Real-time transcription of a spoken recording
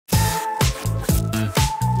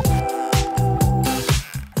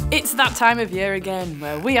It's that time of year again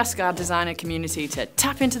where we ask our designer community to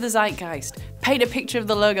tap into the zeitgeist, paint a picture of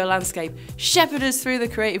the logo landscape, shepherd us through the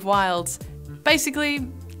creative wilds. Basically,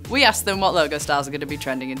 we asked them what logo styles are going to be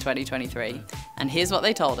trending in 2023, and here's what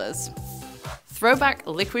they told us. Throwback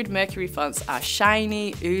liquid mercury fonts are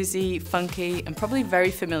shiny, oozy, funky, and probably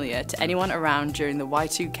very familiar to anyone around during the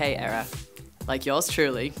Y2K era, like yours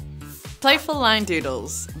truly. Playful line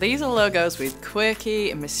doodles. These are logos with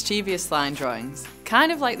quirky and mischievous line drawings,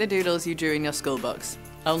 kind of like the doodles you drew in your school books,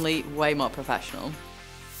 only way more professional.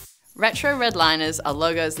 Retro red liners are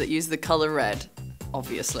logos that use the colour red,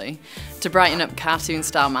 obviously, to brighten up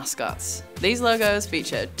cartoon-style mascots. These logos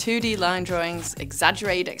feature 2D line drawings,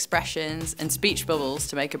 exaggerated expressions, and speech bubbles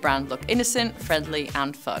to make a brand look innocent, friendly,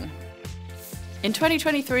 and fun. In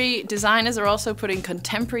 2023, designers are also putting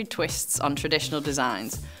contemporary twists on traditional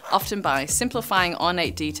designs, often by simplifying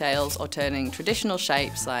ornate details or turning traditional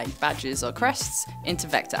shapes like badges or crests into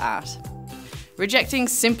vector art. Rejecting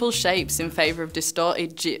simple shapes in favour of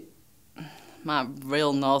distorted My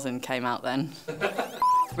real northern came out then.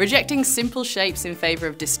 Rejecting simple shapes in favour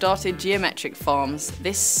of distorted geometric forms,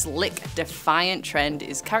 this slick, defiant trend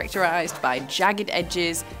is characterised by jagged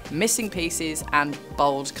edges, missing pieces, and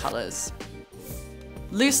bold colours.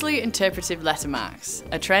 Loosely interpretive lettermarks,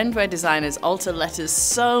 a trend where designers alter letters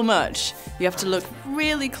so much you have to look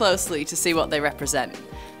really closely to see what they represent,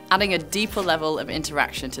 adding a deeper level of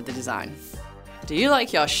interaction to the design. Do you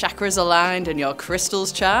like your chakras aligned and your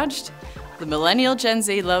crystals charged? The millennial Gen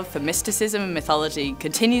Z love for mysticism and mythology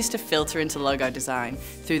continues to filter into logo design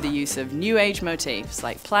through the use of new age motifs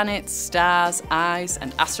like planets, stars, eyes,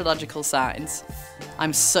 and astrological signs.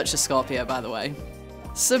 I'm such a Scorpio, by the way.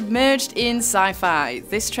 Submerged in sci-fi,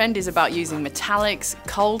 this trend is about using metallics,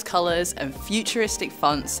 cold colours, and futuristic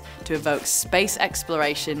fonts to evoke space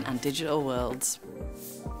exploration and digital worlds.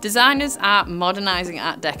 Designers are modernising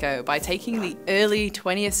Art Deco by taking the early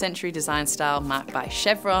 20th century design style marked by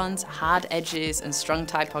chevrons, hard edges, and strong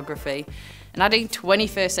typography, and adding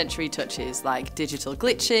 21st century touches like digital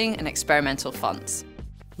glitching and experimental fonts.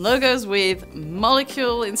 Logos with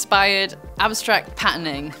molecule-inspired abstract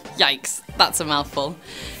patterning, yikes, that's a mouthful,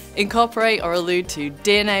 incorporate or allude to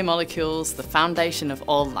DNA molecules, the foundation of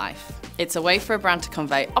all life. It's a way for a brand to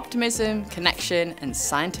convey optimism, connection, and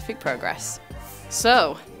scientific progress.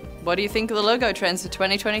 So, what do you think of the logo trends for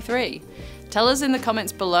 2023? Tell us in the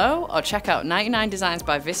comments below, or check out 99 Designs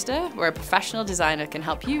by Vista, where a professional designer can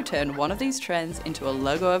help you turn one of these trends into a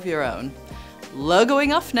logo of your own.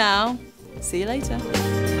 Logoing off now! See you later.